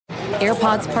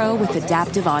AirPods Pro with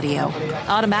adaptive audio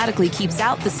automatically keeps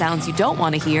out the sounds you don't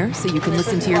want to hear so you can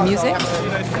listen to your music,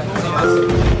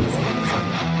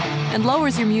 and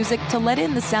lowers your music to let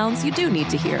in the sounds you do need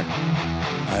to hear.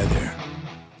 Hi there.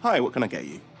 Hi, what can I get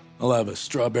you? I'll have a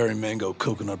strawberry mango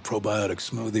coconut probiotic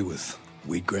smoothie with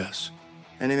wheatgrass.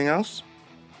 Anything else?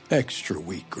 Extra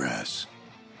wheatgrass.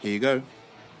 Here you go.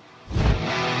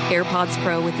 AirPods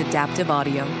Pro with adaptive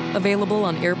audio. Available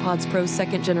on AirPods Pro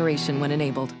 2nd generation when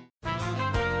enabled.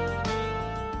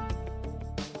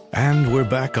 And we're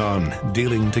back on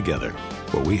Dealing Together,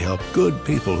 where we help good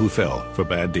people who fell for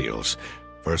bad deals.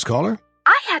 First caller?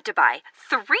 I had to buy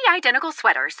 3 identical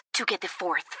sweaters to get the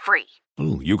 4th free.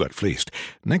 Ooh, you got fleeced.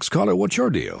 Next caller, what's your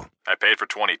deal? I paid for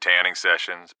 20 tanning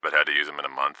sessions, but had to use them in a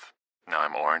month. Now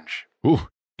I'm orange. Ooh,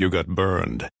 you got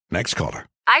burned. Next caller.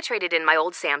 I traded in my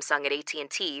old Samsung at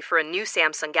AT&T for a new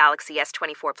Samsung Galaxy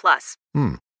S24 Plus.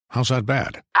 How's that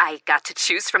bad? I got to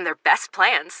choose from their best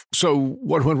plans. So,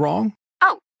 what went wrong?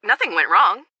 Oh, nothing went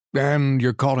wrong. And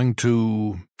you're calling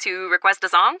to... To request a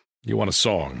song? You want a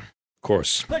song. Of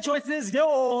course. The choice is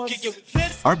yours.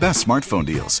 Our best smartphone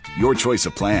deals. Your choice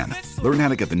of plan. Learn how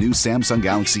to get the new Samsung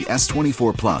Galaxy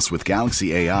S24 Plus with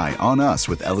Galaxy AI on us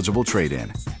with eligible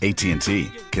trade-in.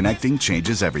 AT&T. Connecting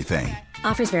changes everything.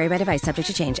 Offers vary by device, subject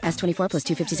to change. S24 plus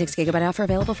 256 gigabyte offer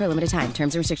available for a limited time.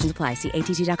 Terms and restrictions apply. See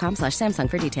att.com/Samsung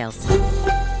for details.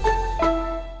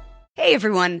 Hey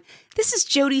everyone, this is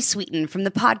Jody Sweeten from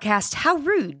the podcast How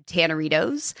Rude,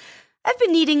 Tanneritos. I've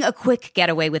been needing a quick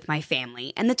getaway with my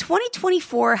family, and the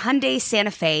 2024 Hyundai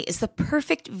Santa Fe is the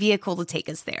perfect vehicle to take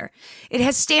us there. It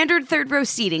has standard third-row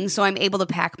seating, so I'm able to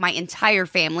pack my entire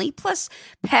family, plus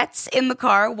pets, in the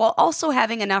car, while also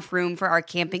having enough room for our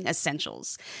camping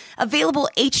essentials. Available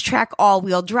H-Track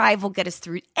all-wheel drive will get us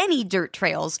through any dirt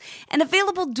trails, and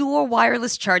available dual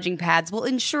wireless charging pads will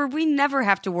ensure we never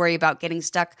have to worry about getting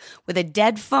stuck with a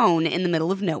dead phone in the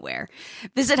middle of nowhere.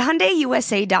 Visit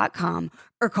HyundaiUSA.com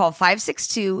or call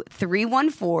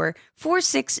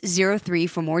 562-314-4603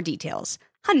 for more details.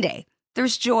 Hyundai,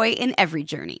 there's joy in every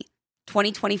journey.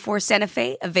 2024 Santa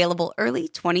Fe, available early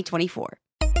 2024.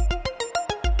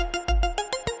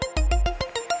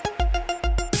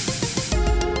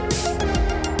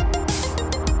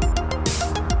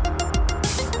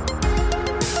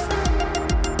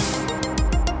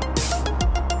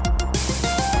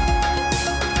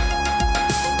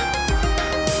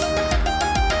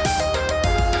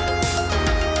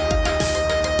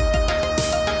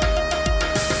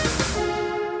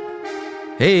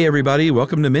 Hey, everybody.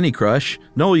 Welcome to Mini Crush.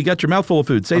 Noel, you got your mouthful of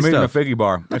food. Say I'm stuff. eating a figgy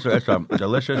bar. That's a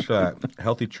delicious,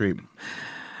 healthy treat.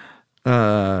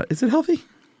 Is it healthy?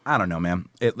 I don't know, man.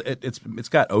 It's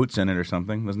got oats in it or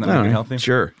something. Doesn't that make it healthy?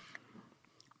 Sure.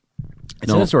 It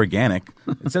says it's organic.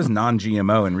 It says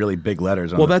non-GMO in really big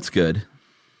letters on it. Well, that's good.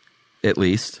 At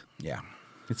least. Yeah.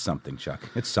 It's something, Chuck.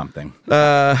 It's something.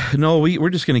 No,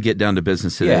 we're just going to get down to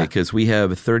business today because we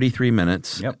have 33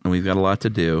 minutes and we've got a lot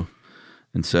to do.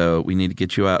 And so we need to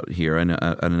get you out here. I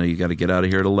know you got to get out of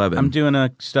here at 11. I'm doing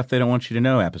a stuff they don't want you to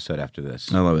know episode after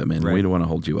this. I love it, man. Right. We don't want to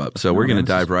hold you up. So we're going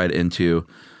to dive right into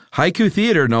Haiku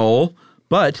Theater, Noel.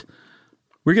 But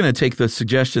we're going to take the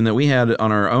suggestion that we had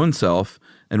on our own self,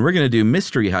 and we're going to do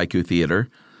Mystery Haiku Theater.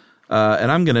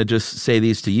 And I'm going to just say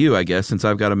these to you, I guess, since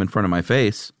I've got them in front of my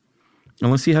face.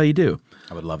 And let's see how you do.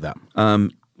 I would love that.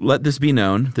 Let this be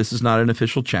known. This is not an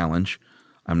official challenge.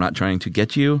 I'm not trying to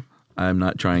get you. I'm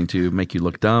not trying to make you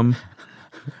look dumb.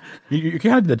 You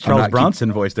kind of did the Charles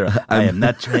Bronson voice there. I am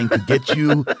not trying to get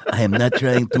you. I am not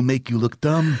trying to make you look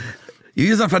dumb. You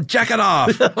use it for jack it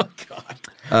off. Oh,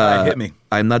 God. Hit me.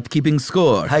 I'm not keeping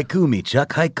score. Haiku me, Chuck.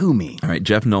 Haiku me. All right,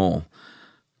 Jeff Knoll.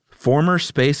 Former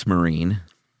Space Marine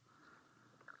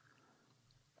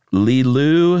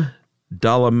Leeloo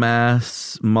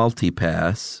Dalamas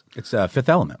Multipass. It's Fifth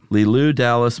Element. Leeloo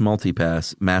Dallas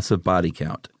Multipass, massive body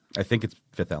count. I think it's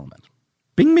Fifth Element.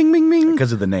 Bing, bing, bing, bing.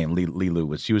 Because of the name,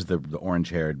 Leeloo she was the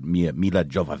orange-haired Mila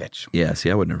Jovovich. Yeah, see,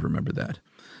 I wouldn't have remembered that.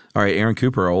 All right, Aaron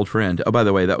Cooper, our old friend. Oh, by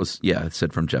the way, that was, it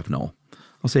said from Jeff Knoll.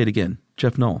 I'll say it again.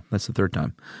 Jeff Knoll. That's the third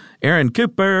time. Aaron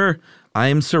Cooper, I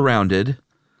am surrounded.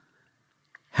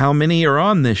 How many are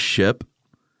on this ship?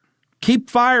 Keep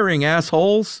firing,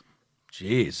 assholes.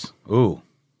 Jeez. Ooh.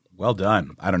 Well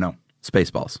done. I don't know.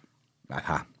 Spaceballs.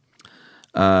 Aha.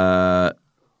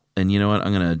 And you know what?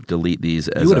 I'm going to delete these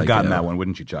as I go. You would have gotten that one,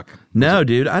 wouldn't you, Chuck? No,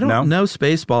 dude. I don't know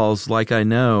Spaceballs like I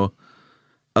know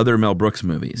other Mel Brooks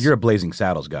movies. You're a Blazing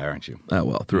Saddles guy, aren't you? Oh,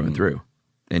 well, through and through.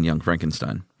 And Young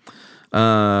Frankenstein.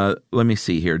 Let me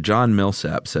see here. John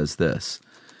Millsap says this.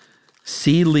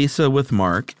 See Lisa with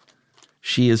Mark.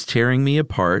 She is tearing me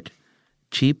apart.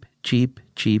 Cheap, cheap,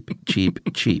 cheap, cheap,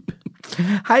 cheap.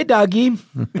 Hi, doggy.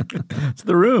 It's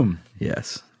the room.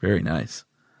 Yes, very nice.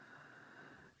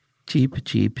 Cheap,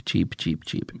 cheap, cheap, cheap,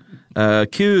 cheap.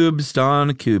 Cubes,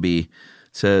 Don Kuby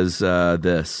says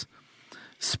this.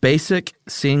 Spacek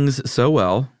sings so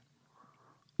well.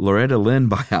 Loretta Lynn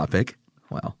biopic.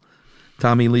 Well,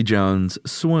 Tommy Lee Jones,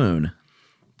 swoon.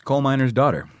 Coal miner's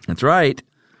daughter. That's right.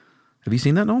 Have you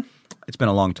seen that, Noel? It's been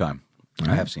a long time.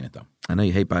 I have seen it, though. I know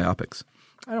you hate biopics.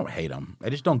 I don't hate them. I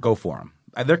just don't go for them.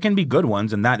 There can be good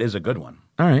ones, and that is a good one.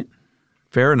 All right.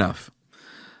 Fair enough.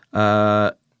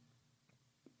 Let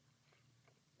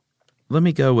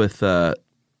me go with, well,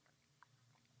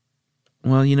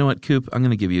 you know what, Coop? I'm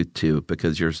going to give you 2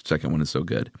 because your second one is so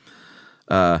good.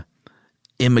 I'ma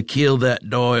kill that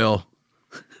Doyle.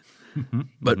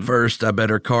 But first, I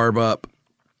better carve up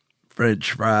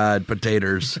French fried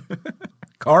potatoes.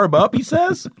 Carb up, he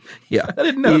says? Yeah. I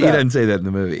didn't know that. He doesn't say that in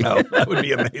the movie. Oh, that would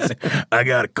be amazing. I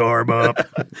got to carb up.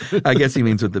 I guess he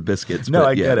means with the biscuits. No, but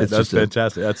I get it. it's That's just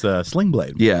fantastic. That's a Sling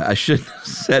Blade. Yeah, I should have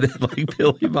said it like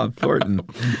Billy Bob Thornton.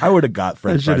 I would have got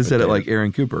French I should have said potatoes. it like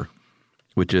Aaron Cooper,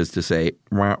 which is to say,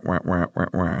 wah, wah, wah, wah,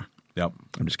 wah. Yep.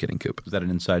 I'm just kidding, Coop. Is that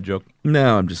an inside joke?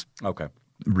 No, I'm just Okay.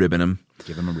 ribbing him.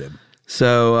 Give him a rib.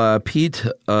 So, Pete,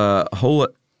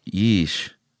 yeesh.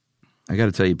 I got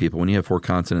to tell you, people, when you have 4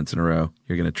 consonants in a row,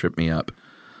 you're going to trip me up.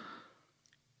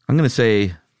 I'm going to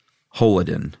say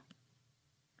Holodin.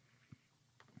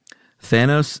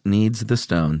 Thanos needs the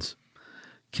stones.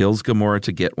 Kills Gamora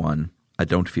to get one. I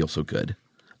don't feel so good.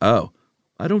 Oh,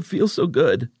 I don't feel so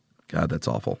good. God, that's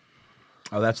awful.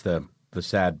 Oh, that's the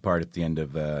sad part at the end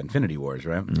of Infinity Wars,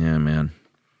 right? Yeah, man.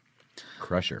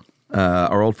 Crusher.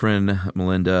 Our old friend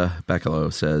Melinda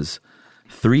Beccalo says,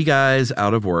 3 guys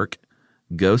out of work,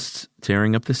 ghosts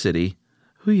tearing up the city.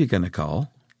 Who are you going to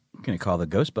call? I'm going to call the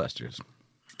Ghostbusters.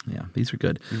 Yeah, these are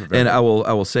good. And I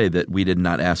will say that we did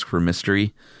not ask for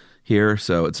mystery here,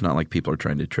 so it's not like people are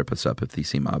trying to trip us up if these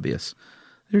seem obvious.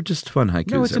 They're just fun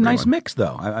haikus. No, it's a nice mix,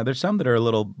 though. There's some that are a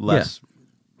little less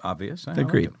obvious. I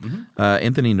Agreed. Like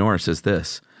Anthony Norris says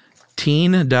this.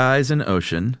 Teen dies in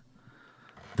ocean.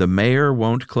 The mayor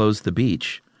won't close the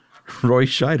beach. Roy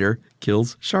Scheider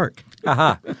kills shark.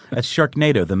 Aha. That's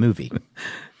Sharknado, the movie.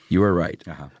 You are right.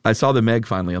 Uh-huh. I saw the Meg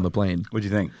finally on the plane. What'd you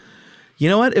think? You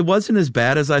know what? It wasn't as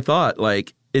bad as I thought.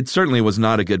 Like, it certainly was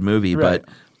not a good movie, Right.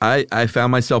 but I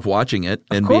found myself watching it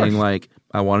and being like,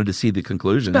 I wanted to see the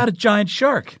conclusion. It's about a giant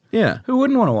shark. Yeah. Who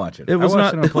wouldn't want to watch it? It was I watched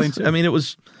not. it on a plane too. I mean, it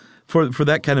was for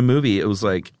that kind of movie. It was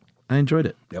like I enjoyed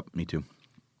it. Yep, me too.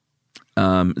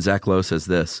 Zach Lowe says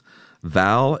this: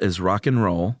 Val is rock and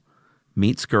roll,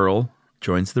 meets girl,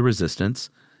 joins the resistance.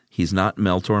 He's not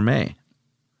Mel Torme.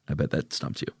 I bet that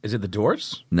stumps you. Is it The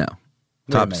Doors? No, Wait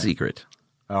a Top minute. Secret.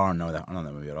 I don't know that. I don't know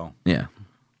that movie at all. Yeah,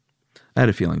 I had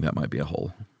a feeling that might be a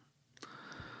hole.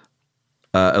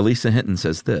 Elisa Hinton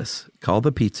says this: Call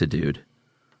the pizza dude.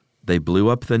 They blew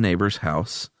up the neighbor's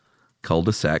house.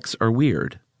 Cul-de-sacs are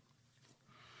weird.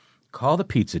 Call the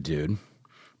pizza dude.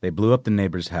 They blew up the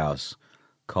neighbor's house.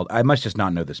 I must just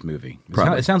not know this movie.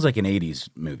 It sounds like an 80s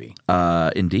movie.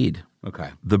 Indeed.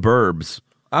 Okay. The Burbs.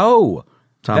 Oh.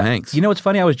 Tom Hanks. You know what's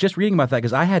funny? I was just reading about that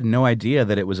because I had no idea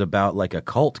that it was about like a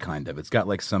cult kind of. It's got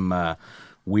like some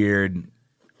weird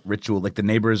ritual. Like the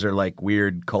neighbors are like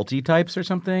weird culty types or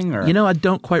something? Or? You know, I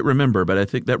don't quite remember, but I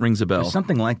think that rings a bell. There's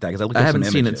something like that because I looked I at haven't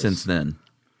some seen it images. since then.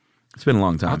 It's been a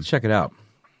long time. I'll have to check it out.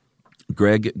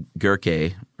 Greg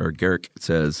Gerke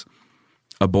says,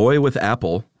 a boy with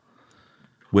apple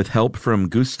with help from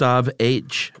Gustav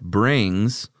H.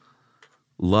 brings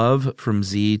love from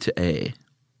Z to A.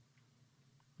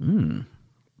 I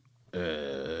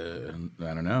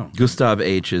don't know. Gustav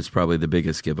H. is probably the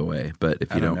biggest giveaway, but if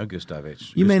you I don't know Gustav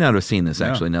H. You may not have seen this, No.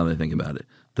 actually, now that I think about it.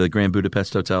 The Grand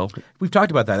Budapest Hotel. We've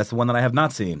talked about that. That's the one that I have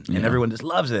not seen. And Yeah. everyone just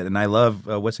loves it. And I love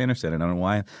Wes Anderson. I don't know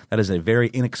why. That is a very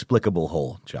inexplicable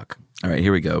hole, Chuck. All right,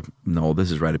 here we go. Noel, this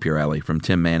is right up your alley. From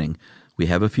Tim Manning. We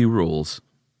have a few rules.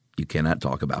 You cannot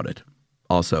talk about it.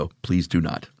 Also, please do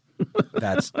not.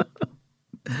 That's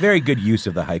very good use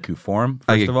of the haiku form,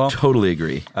 first of all. Totally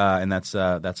agree. And that's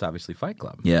obviously Fight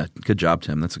Club. Yeah, good job,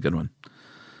 Tim. That's a good one.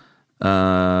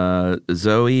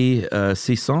 Zoe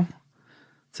Sisson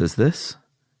says this.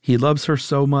 He loves her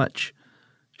so much.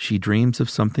 She dreams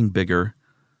of something bigger.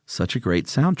 Such a great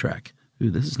soundtrack. Ooh,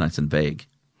 this is nice and vague.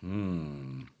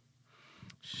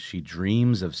 She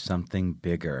dreams of something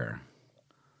bigger.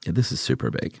 Yeah, this is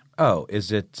super vague. Oh,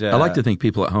 is it... I like to think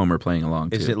people at home are playing along,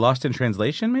 too. Is it Lost in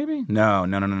Translation, maybe? No.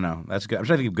 That's good. I'm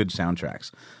trying to think of good soundtracks.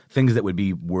 Things that would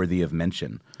be worthy of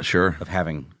mention. Sure. Of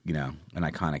having, an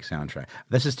iconic soundtrack.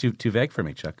 This is too vague for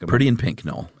me, Chuck. Pretty in Pink,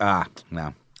 Noel.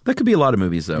 No. That could be a lot of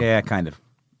movies, though. Yeah, kind of.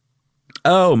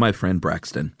 Oh, my friend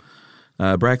Braxton.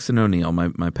 Braxton O'Neill,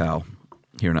 my pal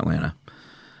here in Atlanta.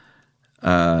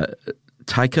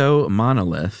 Tycho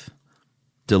Monolith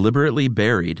deliberately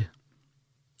buried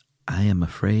I Am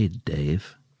Afraid,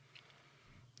 Dave.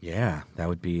 Yeah, that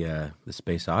would be the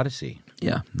Space Odyssey.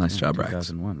 Yeah, nice job, Brax.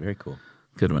 2001, very cool.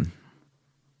 Good one.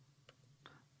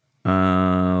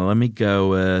 Let me go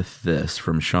with this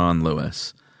from Sean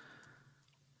Lewis.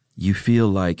 You feel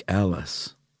like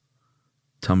Alice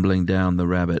tumbling down the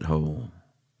rabbit hole.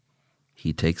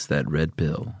 He takes that red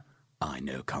pill. I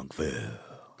know Kung Fu.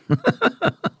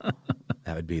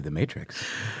 That would be The Matrix.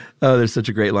 Oh, there's such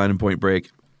a great line in Point Break.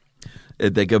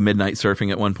 They go midnight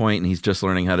surfing at one point, and he's just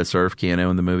learning how to surf,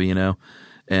 Keanu, in the movie, you know?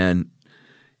 And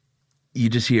you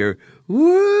just hear,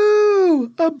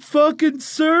 woo, I'm fucking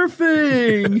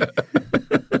surfing.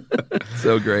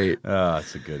 So great. Oh,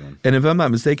 that's a good one. And if I'm not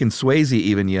mistaken, Swayze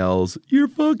even yells, you're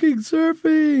fucking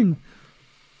surfing.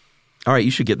 All right,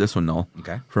 you should get this one, Noel.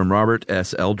 Okay. From Robert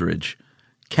S. Eldridge.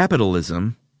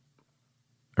 Capitalism.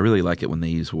 I really like it when they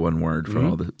use one word for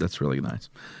all the. That's really nice.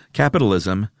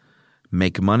 Capitalism.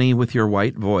 Make money with your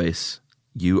white voice.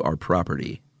 You are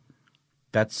property.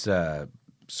 That's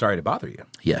Sorry to Bother You.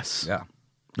 Yes. Yeah.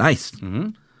 Nice.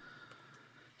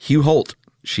 Hugh Holt.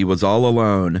 She was all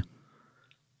alone.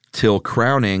 Till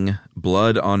crowning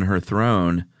blood on her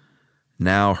throne.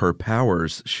 Now her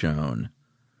powers shone.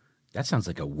 That sounds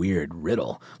like a weird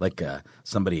riddle, like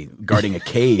somebody guarding a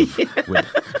cave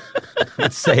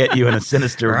would say at you in a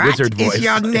sinister wizard voice. What is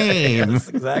your name? Yes,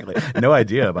 exactly. No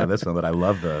idea about this one, but I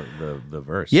love the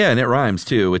verse. Yeah, and it rhymes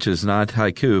too, which is not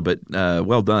haiku, but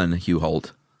well done, Hugh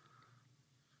Holt.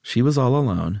 She was all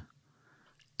alone.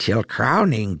 Till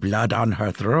crowning blood on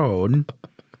her throne.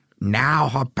 Now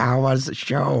her powers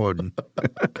shone.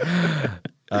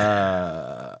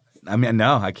 I mean,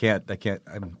 no, I can't.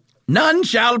 None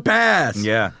shall pass.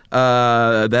 Yeah.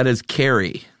 That is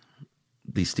Carrie,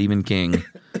 the Stephen King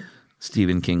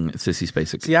Sissy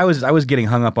Spacek. See, I was getting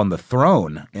hung up on the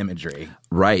throne imagery.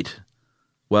 Right.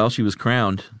 Well, she was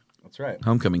crowned. That's right.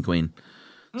 Homecoming queen.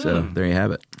 So there you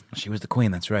have it. She was the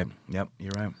queen. That's right. Yep,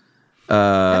 you're right.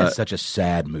 That is such a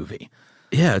sad movie.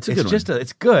 Yeah, it's a good one.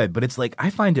 It's good, but it's like I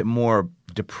find it more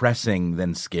depressing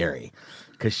than scary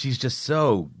because she's just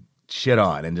so shit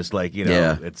on and just like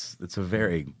it's a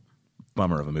very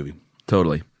bummer of a movie.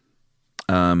 Totally.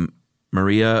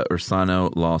 Maria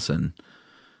Ursano Lawson.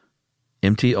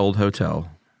 Empty old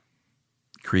hotel.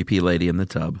 Creepy lady in the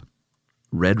tub.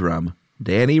 Red rum.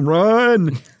 Danny,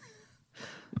 run!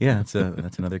 Yeah,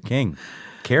 that's another king.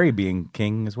 Carrie being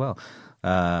king as well.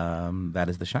 That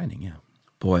is The Shining, yeah.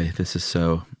 Boy, this is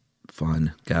so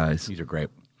fun, guys. These are great.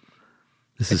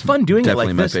 This it's is fun doing definitely it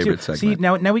like my this favorite too.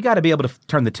 segment. See, now we got to be able to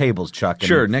turn the tables, Chuck.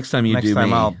 Sure, next time you do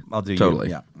me. I'll do totally.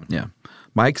 you. Yeah.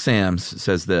 Mike Sams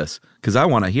says this, because I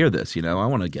want to hear this, I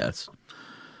want to guess.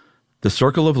 The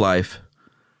circle of life,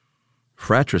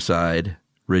 fratricide,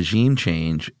 regime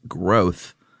change,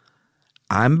 growth.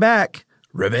 I'm back.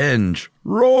 Revenge.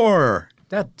 Roar.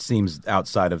 That seems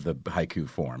outside of the haiku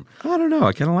form. I don't know.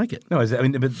 I kind of like it. No, are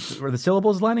the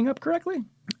syllables lining up correctly?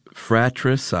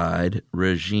 Fratricide,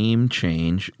 regime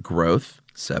change, growth,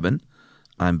 7.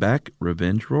 I'm back,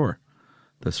 revenge, roar.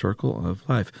 The circle of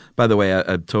life. By the way,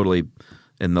 I totally,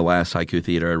 in the last haiku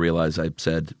theater, I realized I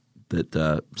said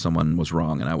that someone was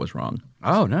wrong and I was wrong.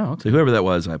 Oh, no. Okay. So whoever that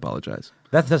was, I apologize.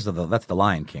 That's the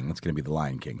Lion King. That's going to be the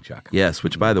Lion King, Chuck. Yes,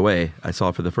 which, by the way, I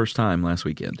saw for the first time last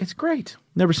weekend. It's great.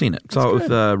 Never seen it. Saw it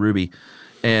with Ruby.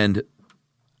 And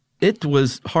it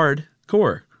was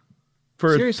hardcore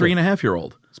for Seriously? a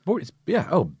 3.5-year-old. Sports, yeah.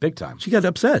 Oh, big time. She got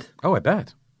upset. Oh, I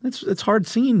bet. It's hard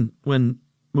scene when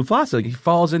Mufasa He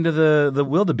falls into the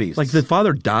wildebeest. like the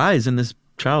father dies in this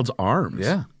child's arms.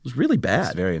 Yeah. It was really bad.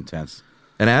 It's very intense.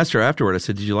 And I asked her afterward, I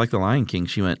said, did you like The Lion King?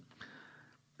 She went,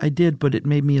 I did, but it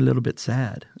made me a little bit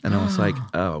sad. And I was like,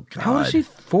 oh, God. How old is she?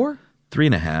 4?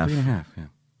 3.5. 3.5, yeah. A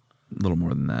little more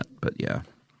than that, but yeah.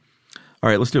 All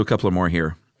right, let's do a couple of more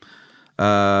here.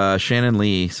 Shannon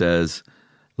Lee says,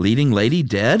 leading lady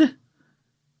dead?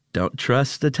 Don't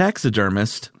trust a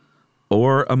taxidermist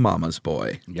or a mama's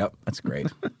boy. Yep, that's great.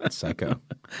 That's psycho.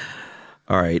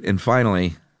 All right, and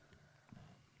finally,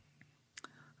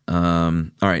 all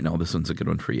right, no, this one's a good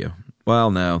one for you.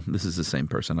 Well, no, this is the same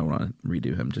person. I don't want to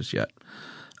redo him just yet.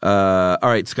 All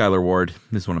right, Skylar Ward.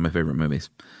 This is one of my favorite movies.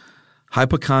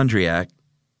 Hypochondriac.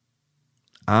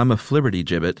 I'm a flibberty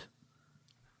gibbet.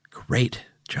 Great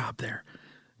job there.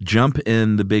 Jump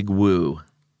in the big woo.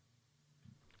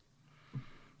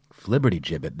 Flibberty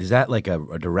gibbet. Is that like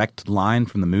a direct line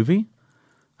from the movie?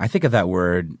 I think of that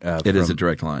word. It is a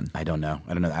direct line. I don't know.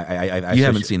 You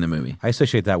haven't seen the movie. I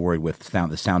associate that word with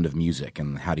the sound of music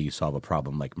and how do you solve a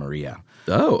problem like Maria.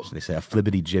 Oh. So they say a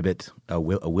flibbity gibbet, a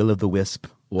will of the wisp.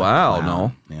 Wow.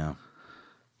 No. Yeah.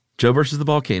 Joe versus the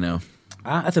volcano.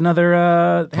 That's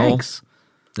another Hanks.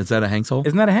 Is that a Hanks hole?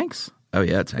 Isn't that a Hanks? Oh,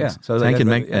 yeah, it's Hanks. Yeah, so Hank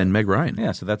and Meg Ryan.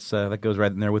 Yeah, so that goes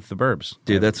right in there with The Burbs.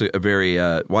 Dude, that's a very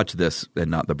watch this and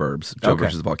not The Burbs. Joe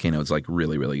versus the volcano is like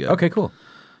really, really good. Okay, cool.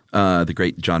 The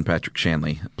great John Patrick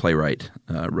Shanley, playwright,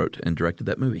 wrote and directed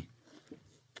that movie.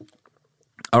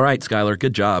 All right, Skylar,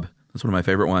 good job. That's one of my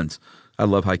favorite ones. I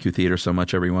love Haiku Theater so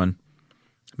much, everyone.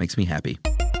 It makes me happy.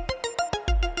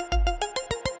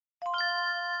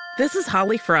 This is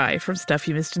Holly Fry from Stuff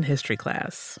You Missed in History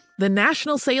Class. The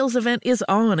national sales event is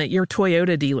on at your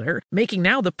Toyota dealer, making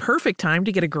now the perfect time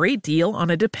to get a great deal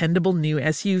on a dependable new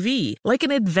SUV, like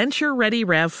an adventure-ready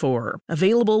RAV4.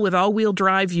 Available with all-wheel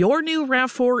drive, your new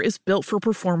RAV4 is built for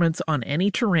performance on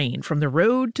any terrain, from the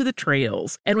road to the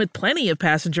trails. And with plenty of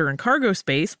passenger and cargo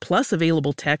space, plus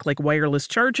available tech like wireless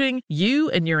charging, you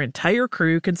and your entire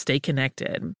crew can stay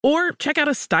connected. Or check out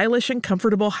a stylish and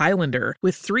comfortable Highlander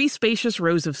with 3 spacious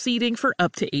rows of seating for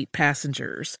up to 8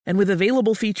 passengers. And with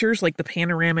available features like the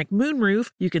panoramic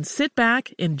moonroof, you can sit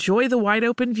back, enjoy the wide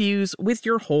open views with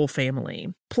your whole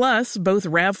family. Plus, both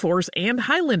RAV4s and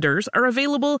Highlanders are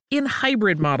available in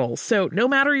hybrid models, so no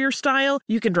matter your style,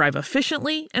 you can drive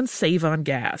efficiently and save on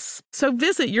gas. So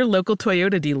visit your local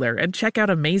Toyota dealer and check out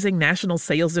amazing national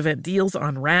sales event deals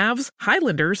on RAVs,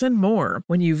 Highlanders, and more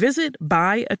when you visit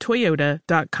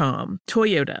buyatoyota.com.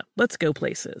 Toyota, let's go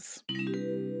places.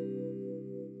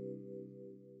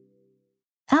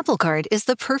 Apple Card is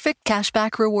the perfect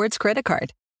cashback rewards credit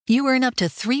card. You earn up to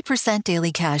 3%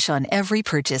 daily cash on every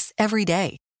purchase every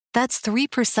day. That's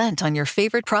 3% on your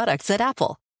favorite products at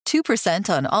Apple, 2%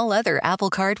 on all other Apple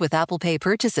Card with Apple Pay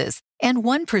purchases, and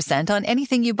 1% on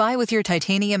anything you buy with your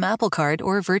titanium Apple Card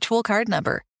or virtual card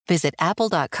number. Visit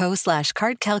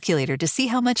apple.co/card calculator to see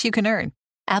how much you can earn.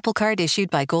 Apple Card issued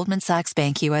by Goldman Sachs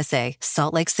Bank USA,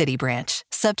 Salt Lake City branch.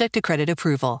 Subject to credit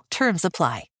approval. Terms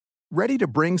apply. Ready to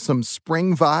bring some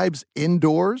spring vibes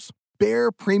indoors? Behr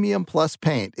Premium Plus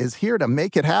paint is here to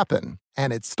make it happen,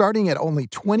 and it's starting at only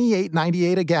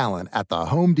 $28.98 a gallon at the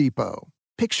Home Depot.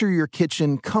 Picture your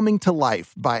kitchen coming to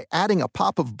life by adding a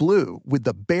pop of blue with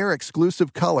the Behr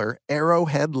exclusive color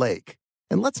Arrowhead Lake.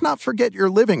 And let's not forget your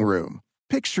living room.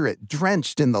 Picture it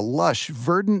drenched in the lush,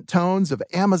 verdant tones of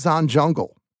Amazon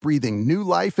jungle, breathing new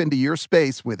life into your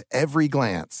space with every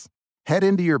glance. Head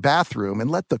into your bathroom and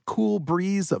let the cool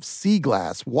breeze of sea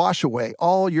glass wash away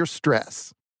all your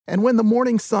stress. And when the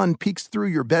morning sun peeks through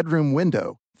your bedroom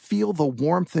window, feel the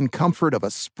warmth and comfort of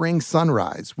a spring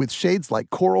sunrise with shades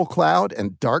like coral cloud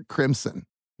and dark crimson.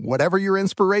 Whatever your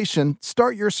inspiration,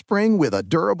 start your spring with a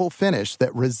durable finish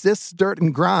that resists dirt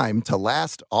and grime to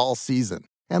last all season.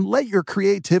 And let your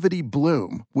creativity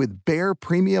bloom with Behr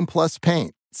Premium Plus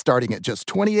paint, starting at just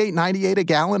 $28.98 a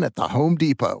gallon at the Home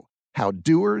Depot. How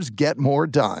doers get more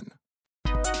done.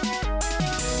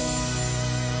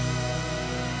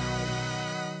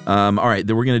 All right,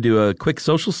 then we're going to do a quick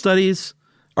social studies.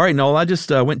 All right, Noel, I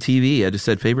just went TV. I just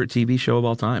said favorite TV show of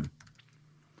all time.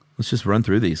 Let's just run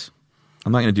through these.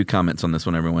 I'm not going to do comments on this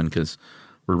one, everyone, because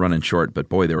we're running short. But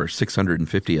boy, there were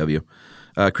 650 of you.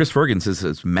 Chris Ferguson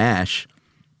says MASH.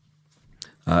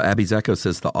 Abby Zacco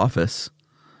says The Office.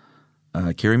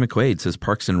 Carrie McQuaid says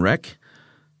Parks and Rec.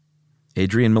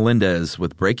 Adrian Melendez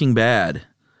with Breaking Bad.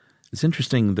 It's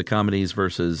interesting, the comedies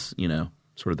versus,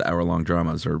 sort of the hour-long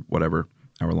dramas or whatever,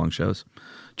 hour-long shows.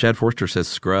 Chad Forster says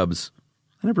Scrubs.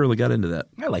 I never really got into that.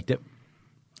 I liked it.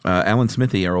 Alan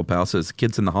Smithy, our old pal, says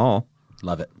Kids in the Hall.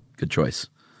 Love it. Good choice.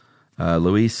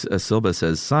 Luis Silva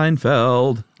says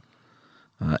Seinfeld.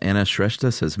 Anna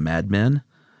Shrestha says Mad Men.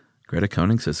 Greta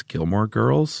Koenig says Gilmore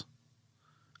Girls.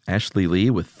 Ashley Lee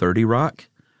with 30 Rock.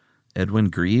 Edwin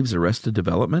Greaves, Arrested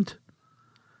Development.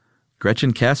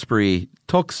 Gretchen Kasperi,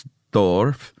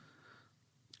 Toxdorf.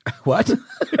 What?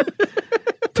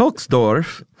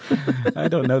 Toxdorf. I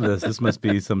don't know this. This must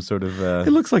be some sort of... it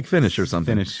looks like Finnish or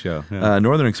something. Finnish show. Yeah.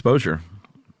 Northern Exposure.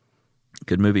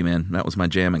 Good movie, man. That was my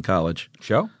jam in college.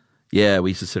 Show? Yeah, we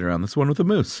used to sit around. This one with the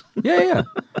moose. Yeah.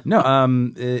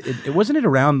 No, it wasn't it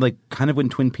around like kind of when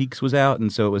Twin Peaks was out,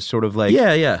 and so it was sort of like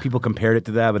people compared it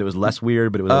to that, but it was less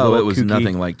weird. But it was it was kooky.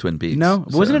 Nothing like Twin Peaks. No,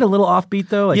 wasn't it a little offbeat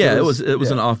though? Like it was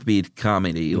an offbeat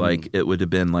comedy. Mm-hmm. Like it would have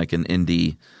been like an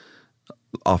offbeat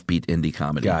indie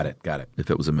comedy. Got it. If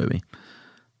it was a movie,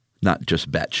 not just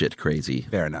batshit crazy.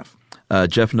 Fair enough.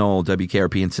 Jeff Knoll,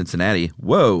 WKRP in Cincinnati.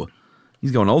 Whoa,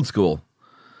 he's going old school.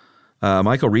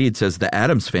 Michael Reed says The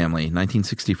Addams Family,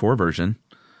 1964 version.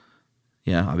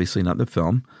 Yeah, obviously not the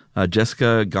film.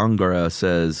 Jessica Gongora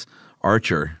says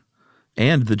Archer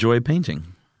and The Joy of Painting.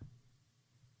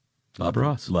 Bob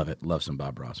Ross. Love it. Love some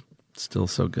Bob Ross. Still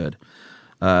so good.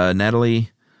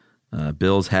 Natalie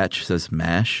Bills Hatch says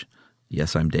MASH.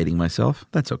 Yes, I'm dating myself.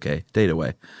 That's okay. Date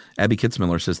away. Abby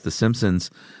Kitzmiller says The Simpsons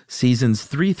seasons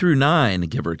 3 through 9,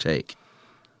 give or take.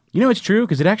 You know, it's true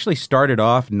because it actually started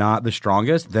off not the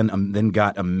strongest, then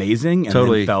got amazing, and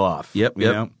then fell off. Yep.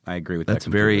 You know? I agree with that. That's a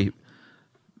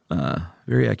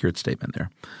very accurate statement there.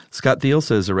 Scott Thiel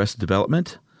says Arrested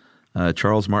Development.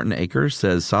 Charles Martin Akers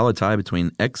says solid tie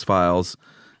between X-Files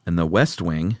and The West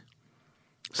Wing.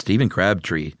 Stephen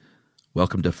Crabtree,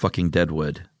 welcome to fucking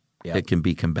Deadwood. Yep. It can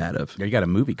be combative. You got a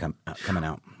movie coming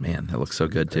out. Man, that looks so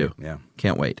good too. Yeah.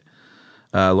 Can't wait.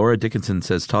 Laura Dickinson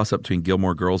says toss-up between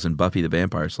Gilmore Girls and Buffy the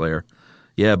Vampire Slayer.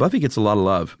 Yeah, Buffy gets a lot of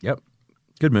love. Yep.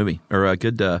 Good movie. Or a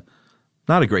good,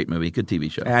 not a great movie, good TV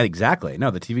show. Exactly.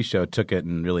 No, the TV show took it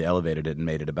and really elevated it and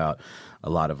made it about a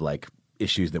lot of, like,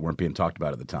 issues that weren't being talked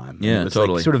about at the time. Yeah, it was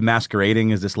totally. Like, sort of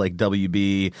masquerading as this, like,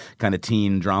 WB kind of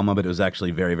teen drama, but it was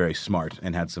actually very, very smart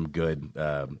and had some good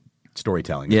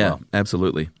storytelling as well. Yeah,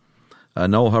 absolutely.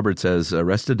 Noel Hubbard says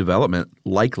Arrested Development,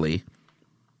 likely.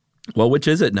 Well, which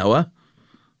is it, Noah?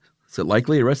 Is it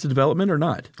likely Arrested Development or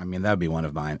not? I mean, that would be one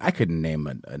of mine. I couldn't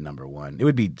name a number one. It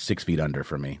would be 6 Feet Under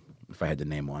for me if I had to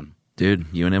name one. Dude,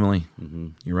 you and Emily,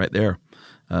 you're right there.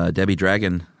 Debbie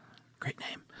Dragon, great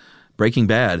name. Breaking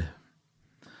Bad.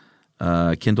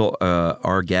 Kendall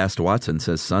R. Gast Watson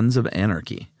says Sons of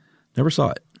Anarchy. Never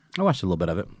saw it. I watched a little bit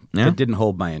of it. Yeah? It didn't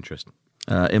hold my interest.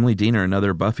 Emily Diener,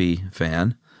 another Buffy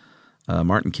fan.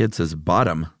 Martin Kidd says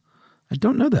Bottom. I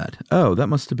don't know that. Oh, that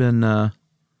must have been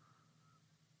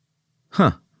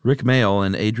Rick Mayall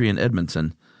and Adrian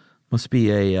Edmondson. Must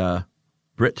be a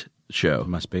Brit show.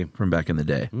 Must be. From back in the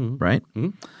day, right? Mm-hmm.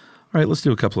 All right, let's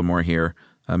do a couple of more here.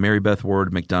 Mary Beth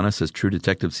Ward McDonough says True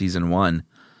Detective Season 1.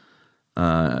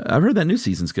 I've heard that new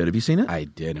season's good. Have you seen it? I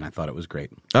did, and I thought it was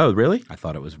great. Oh, really? I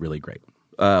thought it was really great.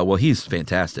 Well, he's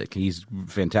fantastic. He's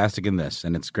fantastic in this,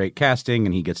 and it's great casting,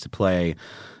 and he gets to play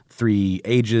 3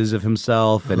 ages of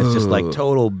himself, and it's just like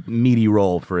total meaty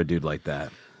role for a dude like that.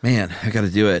 Man, I got to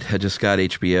do it. I just got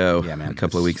HBO a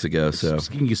couple of weeks ago. So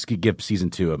you can just give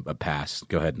season 2 a pass.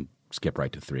 Go ahead and skip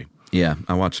right to 3. Yeah,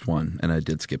 I watched 1, and I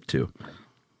did skip 2.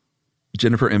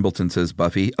 Jennifer Embleton says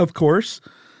Buffy, of course.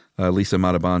 Lisa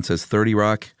Matabon says 30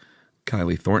 Rock.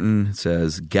 Kylie Thornton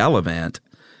says Gallivant.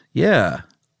 Yeah,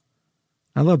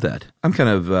 I love that. I'm kind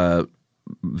of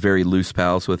very loose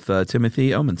pals with Timothy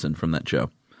Omenson from that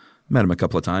show. Met him a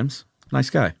couple of times.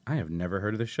 Nice guy. I have never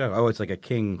heard of this show. Oh, it's like a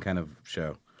King kind of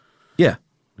show. Yeah.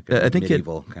 Like I think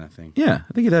medieval kind of thing. Yeah,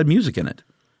 I think it had music in it.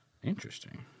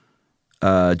 Interesting.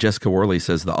 Jessica Worley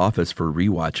says The Office for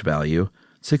rewatch value.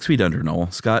 6 Feet Under,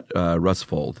 Noel. Scott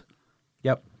Rusfold.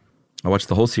 Yep. I watch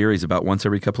the whole series about once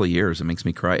every couple of years. It makes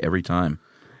me cry every time.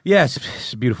 Yeah,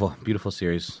 it's a beautiful, beautiful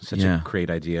series. Such a great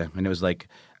idea. And it was like,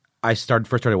 I first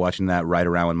started watching that right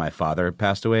around when my father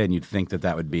passed away, and you'd think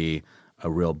that would be a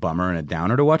real bummer and a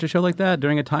downer to watch a show like that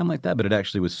during a time like that, but it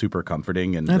actually was super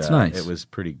comforting, and that's nice. It was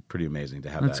pretty amazing to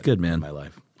have that's good, man. in my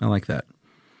life. I like that.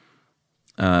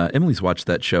 Emily's watched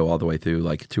that show all the way through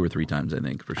like 2 or 3 times, I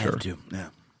think, for sure. I have too, yeah.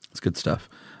 It's good stuff.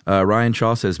 Ryan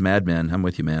Shaw says Mad Men. I'm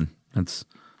with you, man. That's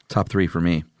top 3 for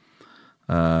me.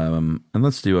 And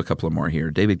let's do a couple of more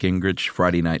here. David Gingrich,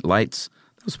 Friday Night Lights.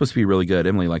 That was supposed to be really good.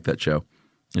 Emily liked that show.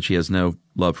 And she has no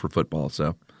love for football,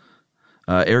 so.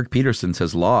 Eric Peterson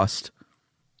says Lost.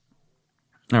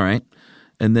 All right.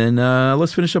 And then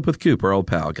let's finish up with Coop, our old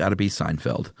pal. Gotta be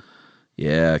Seinfeld.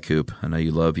 Yeah, Coop. I know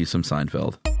you love you some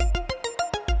Seinfeld.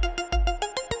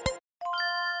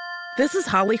 This is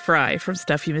Holly Fry from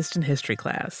Stuff You Missed in History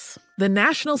Class. The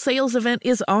national sales event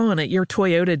is on at your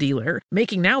Toyota dealer,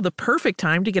 making now the perfect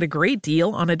time to get a great deal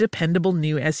on a dependable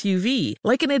new SUV,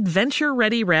 like an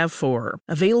adventure-ready RAV4.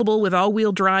 Available with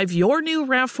all-wheel drive, your new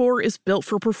RAV4 is built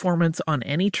for performance on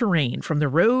any terrain, from the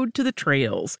road to the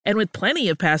trails. And with plenty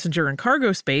of passenger and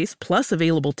cargo space, plus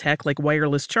available tech like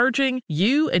wireless charging,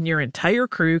 you and your entire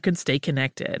crew can stay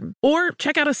connected. Or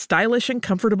check out a stylish and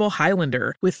comfortable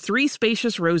Highlander with 3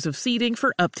 spacious rows of seating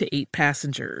for up to 8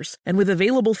 passengers. And with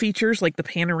available features like the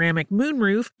panoramic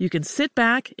moonroof, you can sit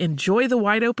back, enjoy the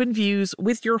wide open views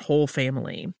with your whole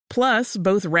family. Plus,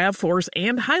 both RAV4s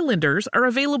and Highlanders are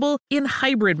available in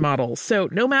hybrid models, so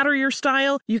no matter your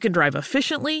style, you can drive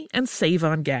efficiently and save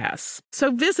on gas.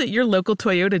 So visit your local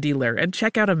Toyota dealer and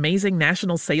check out amazing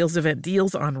national sales event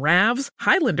deals on RAVs,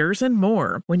 Highlanders, and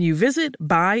more when you visit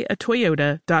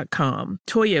buyatoyota.com.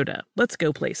 Toyota, let's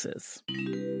go places.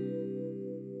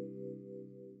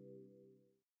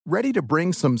 Ready to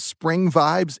bring some spring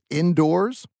vibes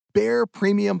indoors? Behr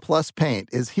Premium Plus paint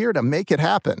is here to make it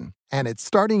happen, and it's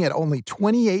starting at only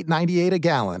 $28.98 a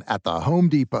gallon at the Home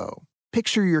Depot.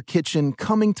 Picture your kitchen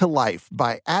coming to life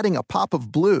by adding a pop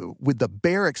of blue with the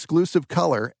Behr exclusive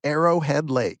color Arrowhead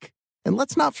Lake. And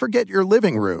let's not forget your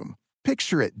living room.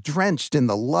 Picture it drenched in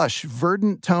the lush,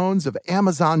 verdant tones of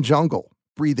Amazon jungle,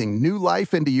 breathing new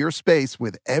life into your space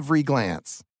with every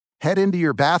glance. Head into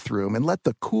your bathroom and let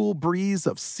the cool breeze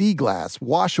of sea glass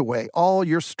wash away all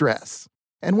your stress.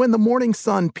 And when the morning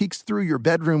sun peeks through your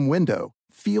bedroom window,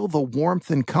 feel the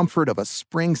warmth and comfort of a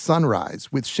spring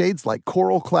sunrise with shades like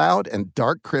coral cloud and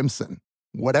dark crimson.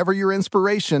 Whatever your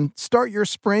inspiration, start your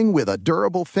spring with a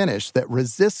durable finish that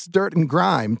resists dirt and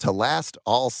grime to last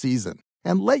all season.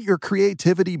 And let your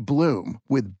creativity bloom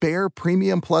with Behr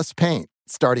Premium Plus paint,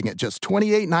 starting at just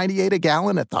 $28.98 a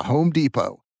gallon at the Home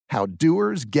Depot. How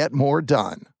doers get more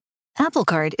done. Apple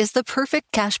Card is the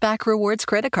perfect cashback rewards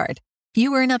credit card.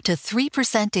 You earn up to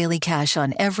 3% daily cash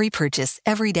on every purchase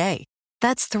every day.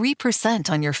 That's 3%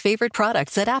 on your favorite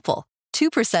products at Apple,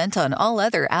 2% on all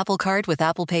other Apple Card with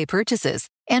Apple Pay purchases,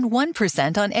 and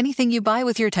 1% on anything you buy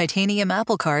with your titanium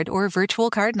Apple Card or virtual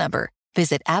card number.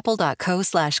 Visit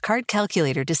apple.co/card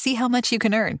calculator to see how much you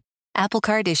can earn. Apple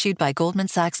Card issued by Goldman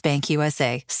Sachs Bank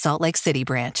USA, Salt Lake City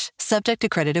branch. Subject to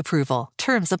credit approval.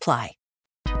 Terms apply.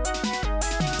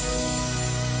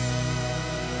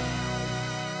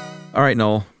 All right,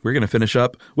 Noel, we're going to finish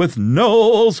up with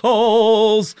Noel's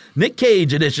Holes, Nick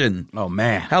Cage edition. Oh,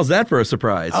 man. How's that for a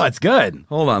surprise? Oh, it's good.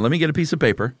 Hold on. Let me get a piece of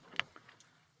paper.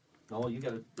 Noel, you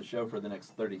got the show for the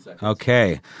next 30 seconds.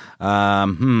 Okay. Okay,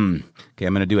 I'm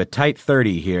going to do a tight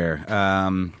 30 here.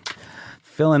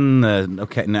 Fill in the...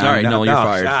 Okay, no. All right, Noel, you're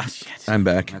fired. Ah, shit. I'm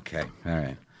back. Okay, all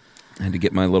right. I had to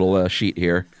get my little sheet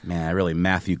here. Man, I really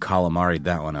Matthew Calamari'd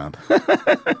that one up.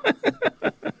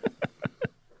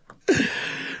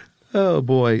 Oh,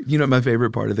 boy. You know what my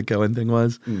favorite part of the Cohen thing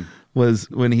was? Was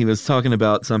when he was talking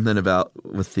about something about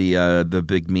with the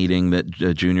big meeting that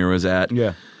Junior was at.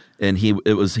 Yeah. And he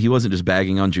wasn't just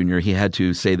bagging on Junior. He had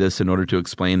to say this in order to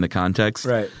explain the context.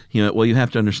 Right. You know, well, you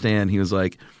have to understand. He was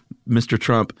like, Mr.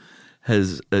 Trump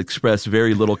has expressed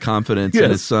very little confidence in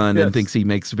his son and thinks he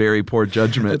makes very poor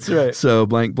judgment. That's right. So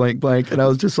blank, blank, blank. And I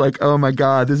was just like, oh, my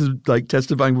God, this is like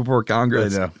testifying before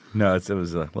Congress. I know. No, it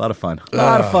was a lot of fun. A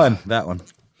lot of fun, that one.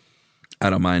 I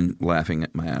don't mind laughing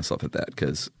at my ass off at that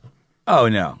because oh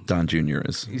no, Don Jr.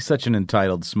 is he's such an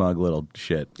entitled, smug little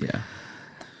shit. Yeah.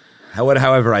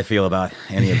 However I feel about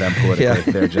any of them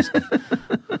politically, they're just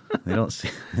they don't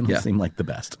seem like the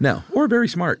best. No, or very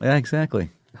smart. Yeah,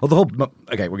 exactly. Well,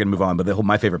 okay, we're gonna move on, but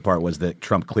my favorite part was that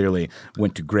Trump clearly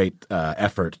went to great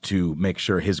effort to make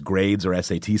sure his grades or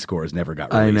SAT scores never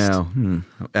got released. I know.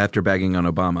 After bagging on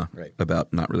Obama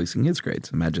about not releasing his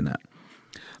grades, imagine that.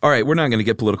 All right, we're not going to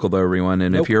get political, though, everyone.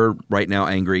 And if you're right now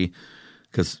angry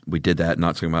because we did that,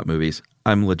 not talking about movies,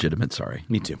 I'm legitimate sorry.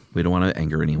 Me too. We don't want to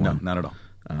anger anyone. No, not at all.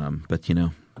 But, you know,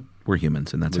 we're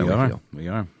humans, and that's how we feel. We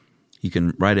are. You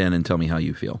can write in and tell me how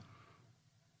you feel.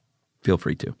 Feel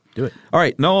free to. Do it. All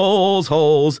right, Noel's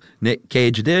Holes, Nick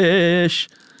Cage Dish.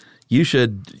 You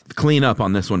should clean up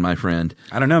on this one, my friend.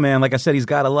 I don't know, man. Like I said, he's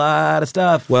got a lot of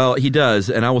stuff. Well, he does.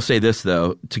 And I will say this,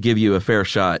 though, to give you a fair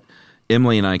shot.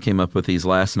 Emily and I came up with these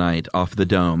last night off the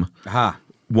dome. Aha.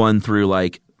 1 through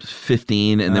like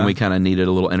 15, and then we kind of needed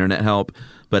a little internet help.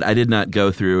 But I did not go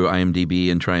through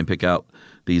IMDb and try and pick out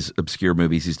these obscure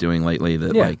movies he's doing lately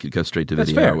that like go straight to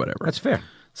video or whatever. That's fair.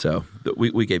 So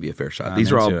we gave you a fair shot.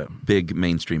 These are all big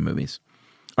mainstream movies.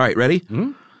 All right, ready?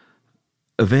 Mm-hmm.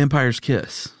 A Vampire's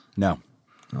Kiss. No.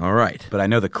 All right. But I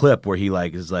know the clip where he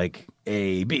is like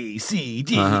A, B, C,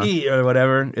 D, E or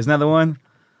whatever. Isn't that the one?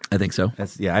 I think so.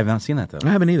 I have not seen that, though.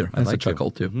 I haven't either. That's a chuckle,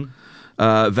 too.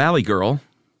 Mm-hmm. Valley Girl.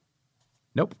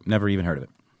 Nope. Never even heard of it.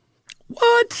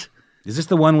 What? Is this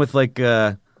the one with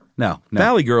no.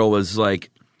 Valley Girl was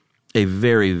like a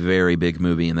very, very big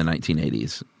movie in the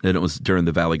 1980s. And it was during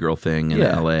the Valley Girl thing in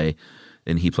L.A.,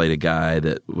 and he played a guy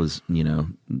that was,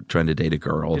 trying to date a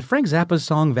girl. Did Frank Zappa's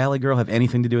song Valley Girl have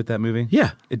anything to do with that movie?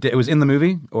 Yeah. It was in the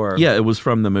movie? Or yeah, it was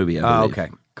from the movie, I believe. Oh,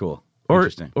 okay. Cool. Or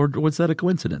was that a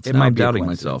coincidence? It might be doubting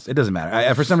myself. It doesn't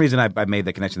matter. For some reason, I made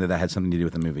the connection that had something to do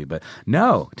with the movie. But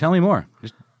no, tell me more.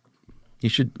 You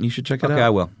should check it out. Okay, I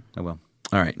will. All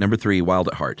right, number 3, Wild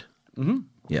at Heart. Mm-hmm.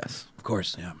 Yes. Of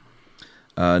course, yeah.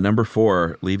 Number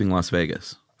 4, Leaving Las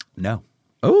Vegas. No.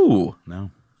 Oh.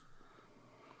 No.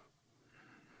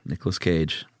 Nicolas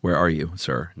Cage, where are you,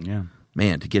 sir? Yeah.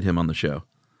 Man, to get him on the show.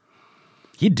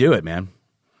 He'd do it, man.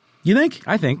 You think?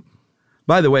 I think.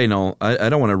 By the way, Noel, I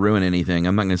don't want to ruin anything.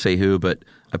 I'm not going to say who, but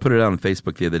I put it out on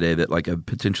Facebook the other day that like a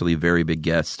potentially very big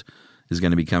guest is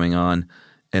going to be coming on.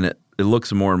 And it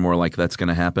looks more and more like that's going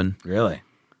to happen. Really?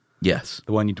 Yes.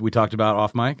 The one we talked about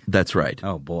off mic? That's right.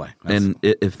 Oh, boy. And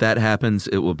if that happens,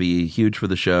 it will be huge for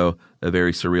the show, a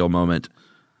very surreal moment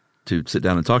to sit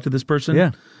down and talk to this person.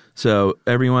 Yeah. So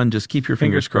everyone just keep your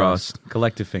fingers crossed.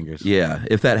 Collective fingers. Yeah.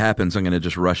 If that happens, I'm going to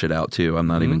just rush it out too. I'm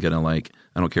not even going to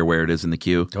I don't care where it is in the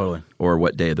queue. Totally. Or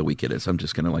what day of the week it is. I'm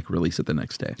just going to release it the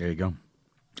next day. There you go.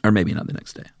 Or maybe not the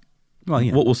next day. Well,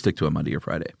 yeah. We'll stick to a Monday or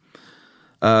Friday.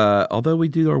 Although we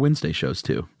do our Wednesday shows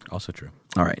too. Also true.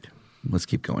 All right. Let's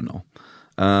keep going, Noel.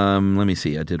 Let me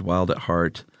see. I did Wild at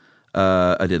Heart.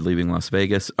 I did Leaving Las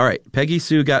Vegas. All right. Peggy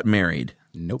Sue Got Married.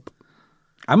 Nope.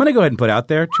 I'm going to go ahead and put out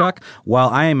there, Chuck, while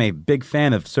I am a big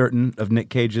fan of certain of Nick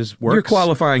Cage's works. You're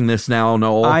qualifying this now,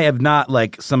 Noel. I am not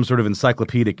some sort of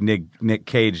encyclopedic Nick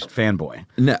Cage fanboy.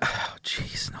 No.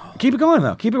 Jeez, no. Keep it going,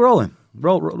 though. Keep it rolling.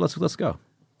 Roll. Let's go.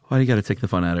 Why do you got to take the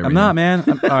fun out of it? I'm not, man.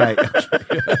 All right.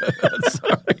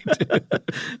 Sorry, dude.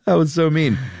 That was so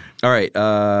mean. All right.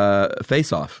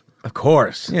 Face Off. Of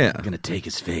course. Yeah. I'm going to take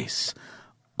his face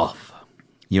off.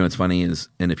 You know what's funny is,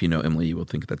 and if you know Emily, you will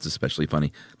think that's especially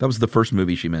funny. That was the first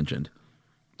movie she mentioned.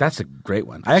 That's a great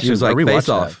one. I actually rewatched Face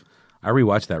that. Off. I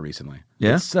rewatched that recently.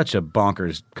 Yeah? It's such a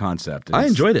bonkers concept. I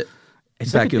enjoyed it.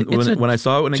 It's Back when I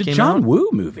saw it when it came out. It's a John Woo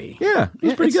movie. Yeah, it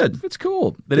was pretty good. It's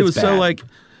cool. But it was bad.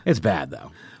 It's bad,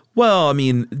 though. Well, I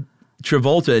mean,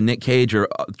 Travolta and Nick Cage are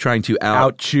trying to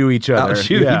out-chew each other.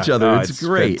 Out-chew each other. Oh, it's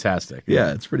great. Fantastic.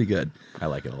 Yeah, it's pretty good. I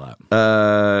like it a lot.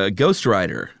 Ghost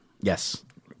Rider. Yes.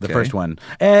 The first one.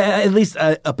 At least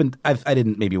I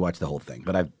didn't maybe watch the whole thing,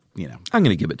 but I'm going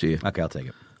to give it to you. Okay, I'll take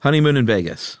it. Honeymoon in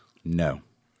Vegas. No.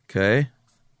 Okay.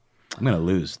 I'm going to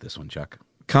lose this one, Chuck.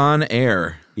 Con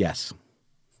Air. Yes.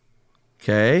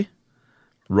 Okay.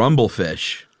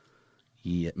 Rumblefish.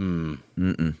 Yeah. No,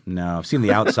 I've seen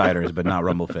The Outsiders, but not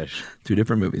Rumblefish. Two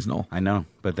different movies, Noel. I know,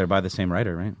 but they're by the same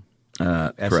writer, right?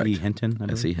 Correct. Hinton.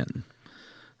 S.E. Hinton.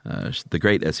 The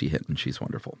great S.E. Hinton. She's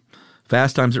wonderful.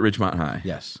 Fast Times at Ridgemont High.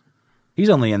 Yes. He's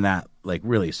only in that,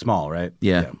 really small, right?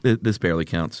 Yeah. This barely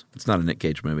counts. It's not a Nick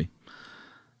Cage movie.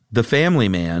 The Family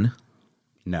Man.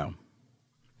 No.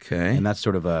 Okay. And that's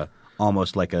sort of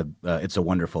almost like a It's a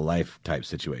Wonderful Life type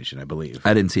situation, I believe.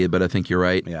 I didn't see it, but I think you're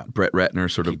right. Yeah. Brett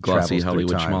Ratner, sort of glossy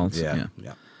Hollywood schmaltz. Yeah.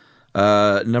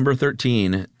 Number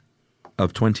 13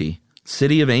 of 20,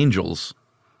 City of Angels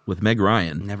with Meg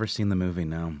Ryan. Never seen the movie,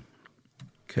 no.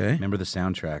 Okay. Remember the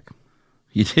soundtrack.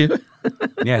 You do?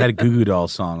 Yeah, it had a Goo Goo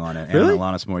Dolls song on it. Really? And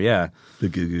Alanis Morissette. Yeah. The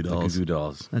Goo Goo Dolls. The Goo Goo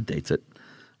Dolls. That dates it.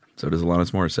 So does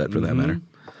Alanis Morissette, for that matter.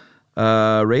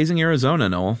 Raising Arizona,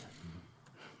 Noel.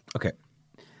 Okay.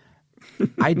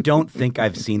 I don't think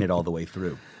I've seen it all the way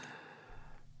through.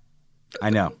 I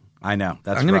know.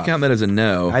 That's I'm going to count that as a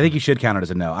no. I think you should count it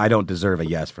as a no. I don't deserve a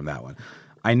yes from that one.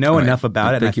 I know enough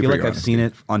about it, and I feel like I've seen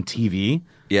it on TV.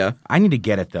 Yeah. I need to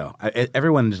get it, though.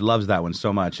 Everyone just loves that one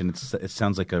so much, and it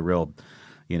sounds like a real,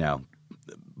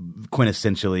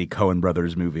 quintessentially Coen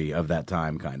Brothers movie of that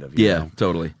time, kind of. You know?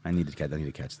 Totally. I need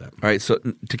to catch that. All right, so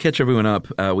to catch everyone up,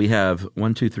 we have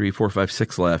 1, 2, 3, 4, 5,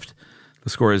 6 left. The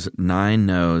score is 9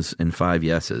 no's and 5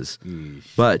 yeses.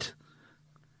 Eesh. But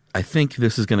I think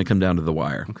this is going to come down to the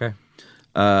wire. Okay.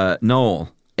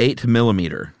 Noel,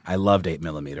 8mm. I loved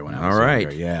 8mm when I was All right.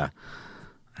 younger. Yeah.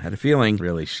 I had a feeling.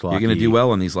 Really schlocky. You're going to do well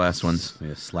on these last ones.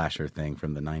 Slasher thing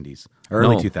from the 90s.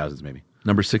 Early 2000s, maybe.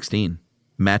 Number 16,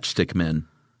 Matchstick Men.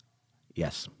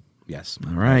 Yes.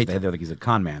 All right. They're like he's a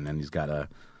con man, and he's got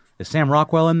is Sam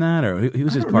Rockwell in that, or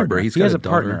who's his partner? He has a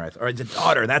partner, or it's a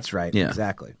daughter. That's right. Yeah.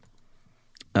 Exactly.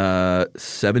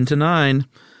 7 to 9,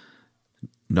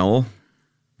 Noel,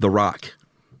 The Rock.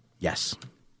 Yes.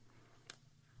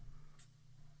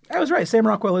 I was right. Sam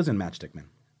Rockwell is in Matchstick Men.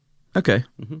 Okay.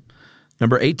 Mm-hmm.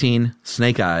 Number 18,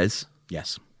 Snake Eyes.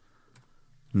 Yes.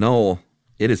 Noel,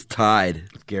 it is tied.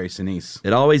 With Gary Sinise.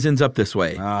 It always ends up this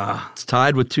way. It's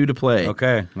tied with 2 to play.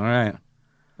 Okay. All right.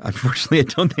 Unfortunately, I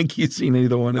don't think you've seen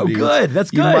either one of these. Oh, good.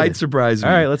 That's good. You might surprise me.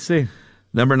 All right, let's see.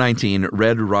 Number 19,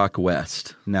 Red Rock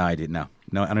West. No, I didn't.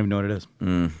 No, I don't even know what it is.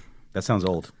 That sounds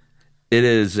old. It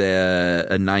is a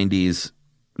 90s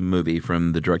movie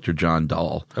from the director John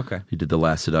Dahl. Okay. Who did The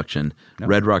Last Seduction. No.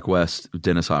 Red Rock West,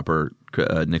 Dennis Hopper,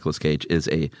 Nicolas Cage, is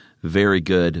a very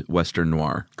good Western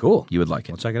noir. Cool. You would like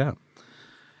it. We'll check it out.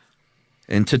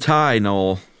 And to tie,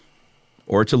 Noel,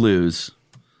 or to lose,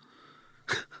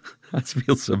 that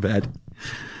feels so bad.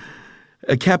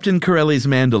 Captain Corelli's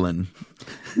Mandolin.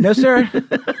 No, sir.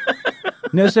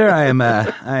 No, sir. I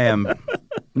am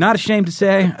not ashamed to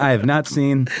say I have not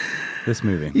seen this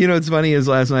movie. You know what's funny is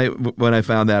last night when I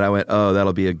found that, I went, oh,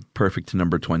 that'll be a perfect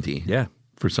number 20. Yeah.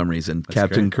 for some reason. That's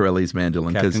Captain Corelli's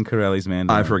Mandolin. Captain Corelli's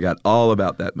Mandolin. I forgot all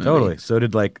about that movie. Totally. So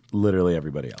did literally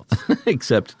everybody else.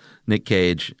 Except Nick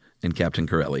Cage and Captain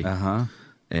Corelli.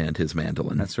 And his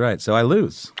mandolin. That's right. So I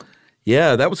lose.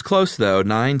 Yeah, that was close though.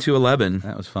 9-11.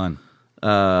 That was fun.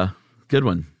 Good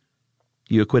one.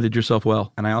 You acquitted yourself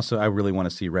well. And I really want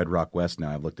to see Red Rock West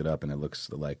now. I've looked it up and it looks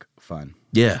like fun.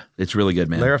 Yeah, it's really good,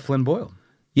 man. Lara Flynn Boyle.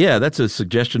 Yeah, that's a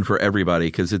suggestion for everybody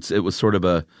because it was sort of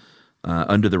a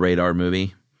under the radar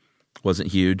movie.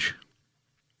 Wasn't huge.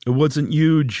 It wasn't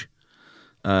huge.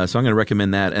 So I'm going to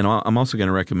recommend that, and I'm also going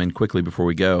to recommend quickly before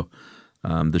we go.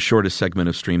 The shortest segment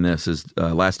of Stream This is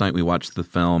last night we watched the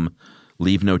film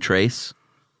Leave No Trace.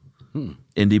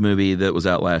 Indie movie that was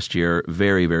out last year.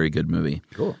 Very, very good movie.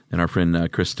 Cool. And our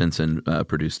friend Chris Stinson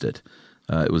produced it.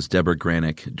 It was Deborah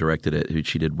Granick directed it.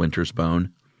 She did Winter's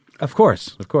Bone. Of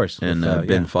course. And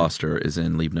Ben Foster is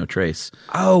in Leave No Trace.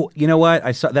 Oh, you know what?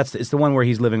 I saw it's the one where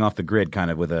he's living off the grid kind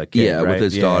of with a kid, right? With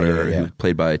his daughter, who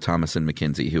played by Thomasin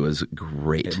McKenzie, who was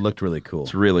great. It looked really cool.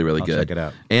 It's really, really good. Check it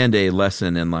out. And a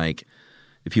lesson in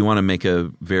if you want to make a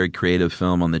very creative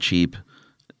film on the cheap,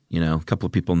 a couple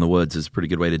of people in the woods is a pretty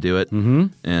good way to do it. Mm-hmm.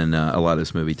 And a lot of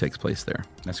this movie takes place there.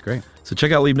 That's great. So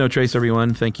check out Leave No Trace,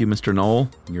 everyone. Thank you, Mr. Knoll.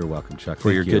 You're welcome, Chuck.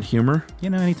 For your good humor.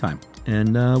 Anytime.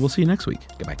 And we'll see you next week.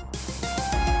 Goodbye.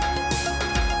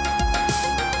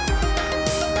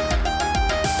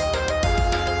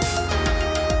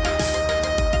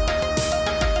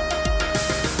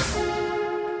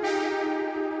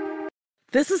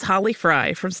 This is Holly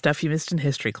Fry from Stuff You Missed in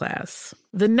History Class.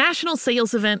 The national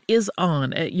sales event is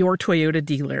on at your Toyota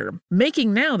dealer,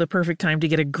 making now the perfect time to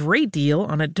get a great deal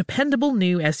on a dependable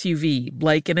new SUV,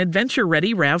 like an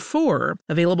adventure-ready RAV4.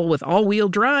 Available with all-wheel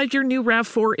drive, your new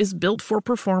RAV4 is built for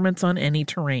performance on any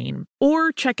terrain.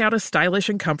 Or check out a stylish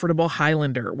and comfortable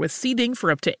Highlander with seating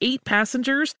for up to 8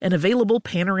 passengers and available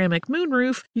panoramic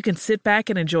moonroof. You can sit back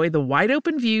and enjoy the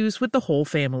wide-open views with the whole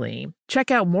family. Check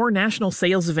out more national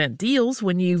sales event deals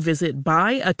when you visit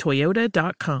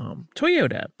buyatoyota.com.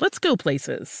 Toyota, let's go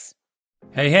places.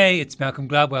 Hey, it's Malcolm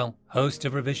Gladwell, host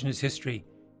of Revisionist History.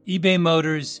 eBay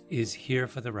Motors is here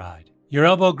for the ride. Your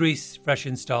elbow grease, fresh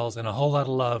installs, and a whole lot of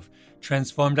love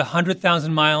transformed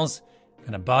 100,000 miles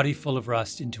and a body full of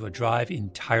rust into a drive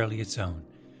entirely its own.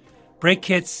 Brake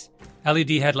kits, LED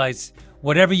headlights,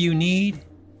 whatever you need,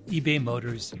 eBay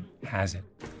Motors has it.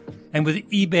 And with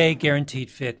eBay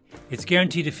Guaranteed Fit, it's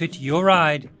guaranteed to fit your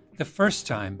ride the first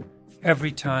time,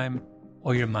 every time,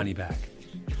 or your money back.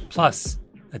 Plus,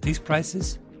 at these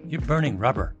prices, you're burning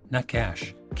rubber, not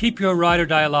cash. Keep your ride or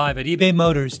die alive at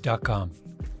ebaymotors.com.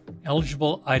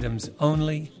 Eligible items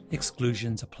only.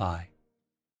 Exclusions apply.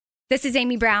 This is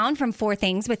Amy Brown from 4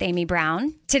 Things with Amy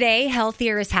Brown. Today,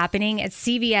 healthier is happening at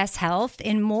CVS Health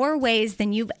in more ways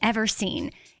than you've ever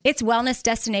seen. It's wellness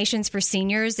destinations for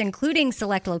seniors, including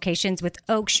select locations with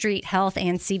Oak Street Health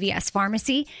and CVS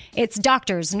Pharmacy. It's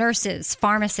doctors, nurses,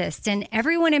 pharmacists, and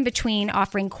everyone in between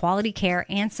offering quality care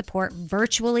and support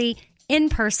virtually, in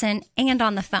person, and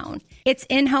on the phone. It's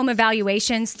in-home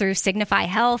evaluations through Signify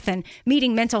Health and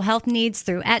meeting mental health needs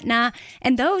through Aetna.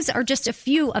 And those are just a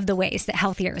few of the ways that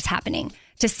healthier is happening.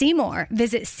 To see more,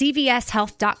 visit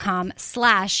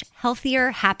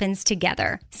cvshealth.com/healthier happens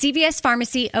together. CVS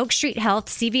Pharmacy, Oak Street Health,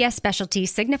 CVS Specialty,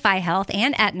 Signify Health,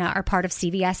 and Aetna are part of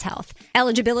CVS Health.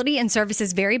 Eligibility and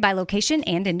services vary by location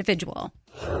and individual.